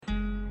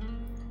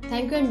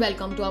Thank you and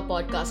welcome to our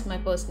podcast, My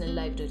Personal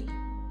Library.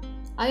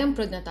 I am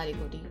Prajna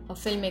Talikoti, a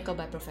filmmaker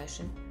by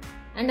profession,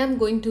 and I'm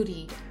going to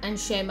read and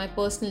share my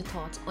personal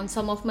thoughts on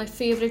some of my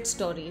favorite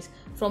stories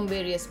from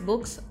various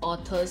books,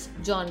 authors,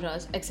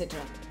 genres,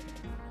 etc.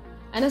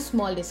 And a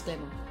small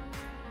disclaimer: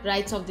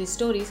 rights of these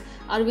stories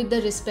are with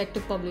the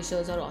respective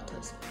publishers or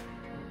authors.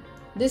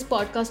 This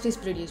podcast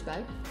is produced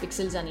by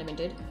Pixels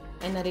Unlimited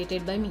and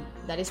narrated by me,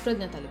 that is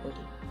Prajna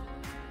Talikoti.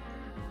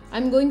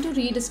 I'm going to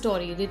read a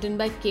story written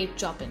by Kate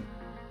Chopin.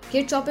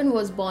 Kate Chopin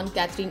was born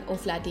Catherine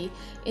O'Flaherty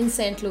in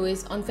St.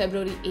 Louis on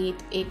February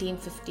 8,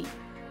 1850.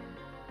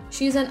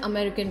 She is an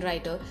American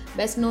writer,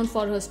 best known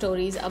for her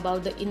stories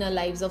about the inner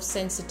lives of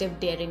sensitive,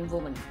 daring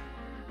women.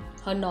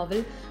 Her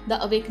novel,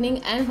 The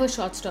Awakening, and her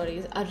short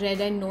stories are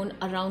read and known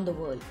around the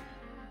world.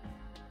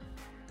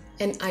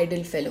 An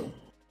idle fellow.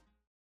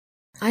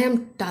 I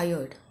am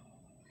tired.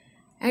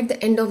 At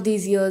the end of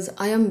these years,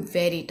 I am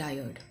very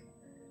tired.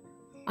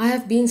 I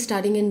have been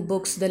studying in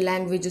books the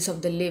languages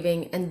of the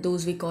living and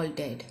those we call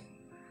dead.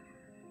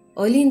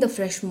 Early in the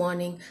fresh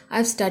morning, I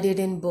have studied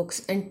in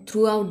books, and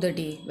throughout the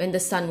day when the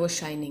sun was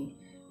shining,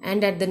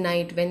 and at the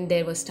night when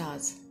there were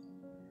stars.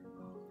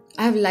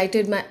 I have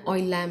lighted my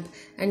oil lamp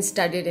and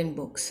studied in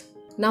books.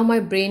 Now my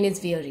brain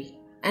is weary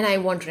and I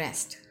want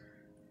rest.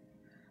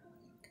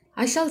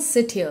 I shall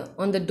sit here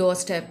on the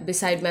doorstep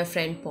beside my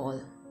friend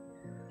Paul.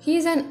 He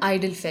is an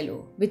idle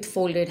fellow with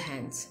folded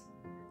hands.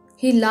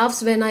 He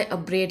laughs when I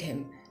upbraid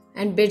him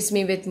and bids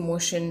me with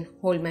motion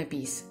hold my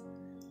peace.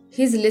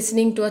 He is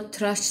listening to a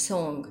thrush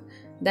song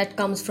that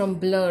comes from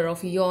blur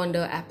of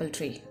yonder apple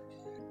tree.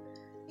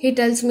 He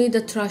tells me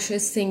the thrush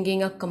is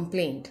singing a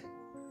complaint.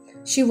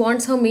 She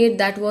wants her mate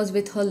that was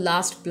with her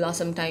last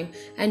blossom time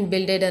and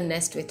builded a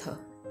nest with her.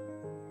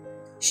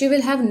 She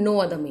will have no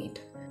other mate.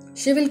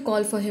 She will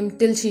call for him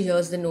till she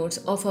hears the notes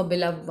of her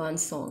beloved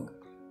one's song,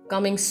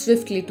 coming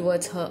swiftly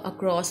towards her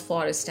across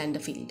forest and the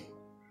field.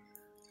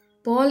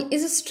 Paul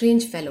is a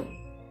strange fellow.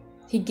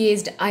 He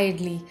gazed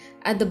idly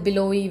at the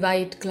billowy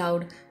white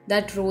cloud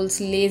that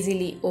rolls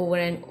lazily over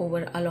and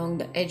over along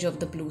the edge of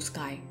the blue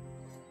sky.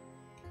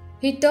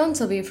 He turns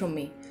away from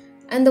me,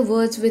 and the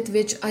words with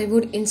which I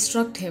would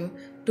instruct him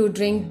to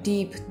drink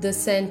deep the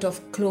scent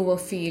of clover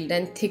field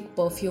and thick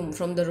perfume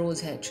from the rose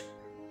hedge.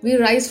 We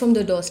rise from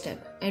the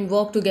doorstep and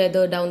walk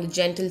together down the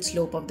gentle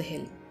slope of the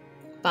hill,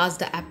 past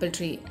the apple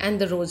tree and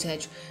the rose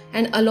hedge,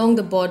 and along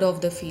the border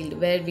of the field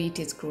where wheat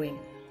is growing.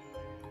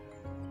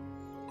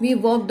 We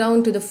walk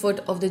down to the foot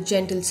of the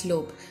gentle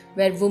slope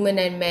where women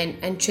and men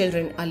and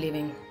children are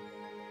living.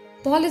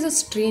 Paul is a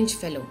strange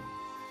fellow.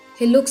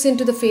 He looks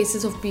into the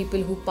faces of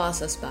people who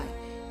pass us by.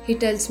 He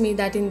tells me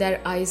that in their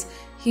eyes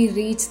he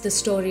reads the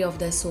story of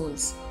their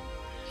souls.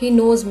 He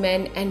knows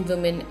men and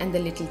women and the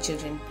little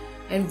children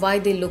and why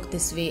they look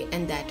this way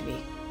and that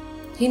way.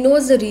 He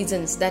knows the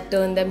reasons that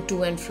turn them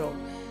to and fro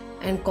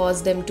and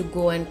cause them to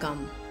go and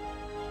come.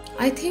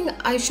 I think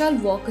I shall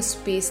walk a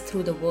space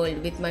through the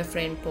world with my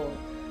friend Paul.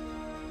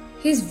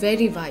 He is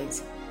very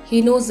wise.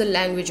 He knows the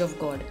language of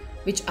God,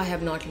 which I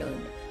have not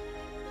learned.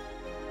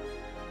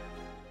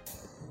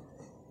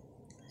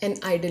 An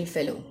Idle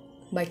Fellow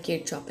by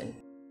Kate Chopin.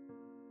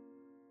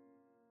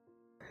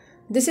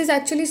 This is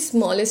actually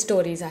smallest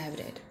stories I have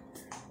read,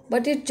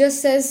 but it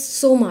just says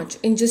so much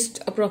in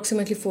just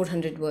approximately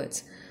 400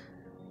 words.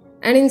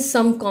 And in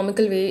some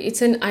comical way,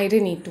 it's an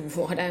irony to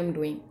what I am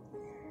doing.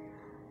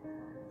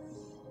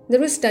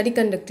 There was a study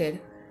conducted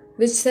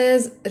which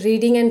says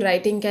reading and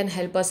writing can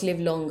help us live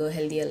longer,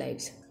 healthier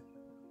lives.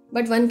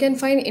 But one can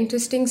find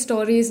interesting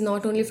stories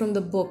not only from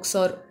the books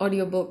or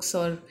audiobooks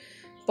or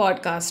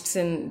podcasts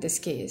in this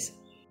case,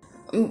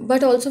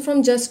 but also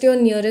from just your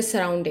nearest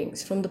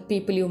surroundings, from the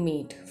people you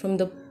meet, from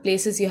the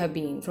places you have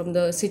been, from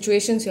the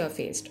situations you have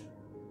faced.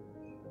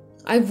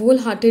 I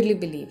wholeheartedly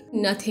believe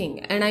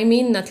nothing, and I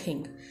mean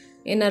nothing,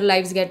 in our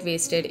lives get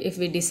wasted if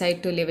we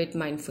decide to live it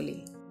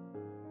mindfully.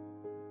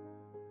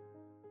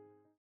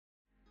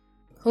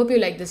 Hope you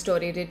like the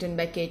story written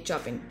by Kate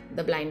Chopin,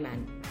 The Blind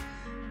Man.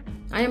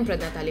 I am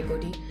Prajna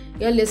Talikoti.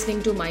 You're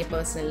listening to My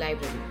Personal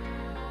Library,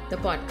 the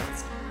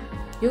podcast.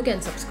 You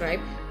can subscribe,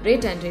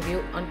 rate and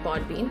review on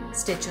Podbean,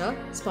 Stitcher,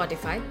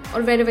 Spotify,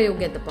 or wherever you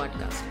get the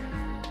podcast.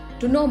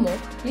 To know more,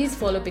 please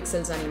follow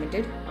Pixels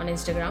Unlimited on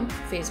Instagram,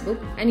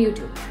 Facebook, and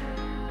YouTube.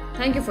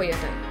 Thank you for your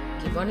time.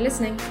 Keep on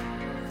listening.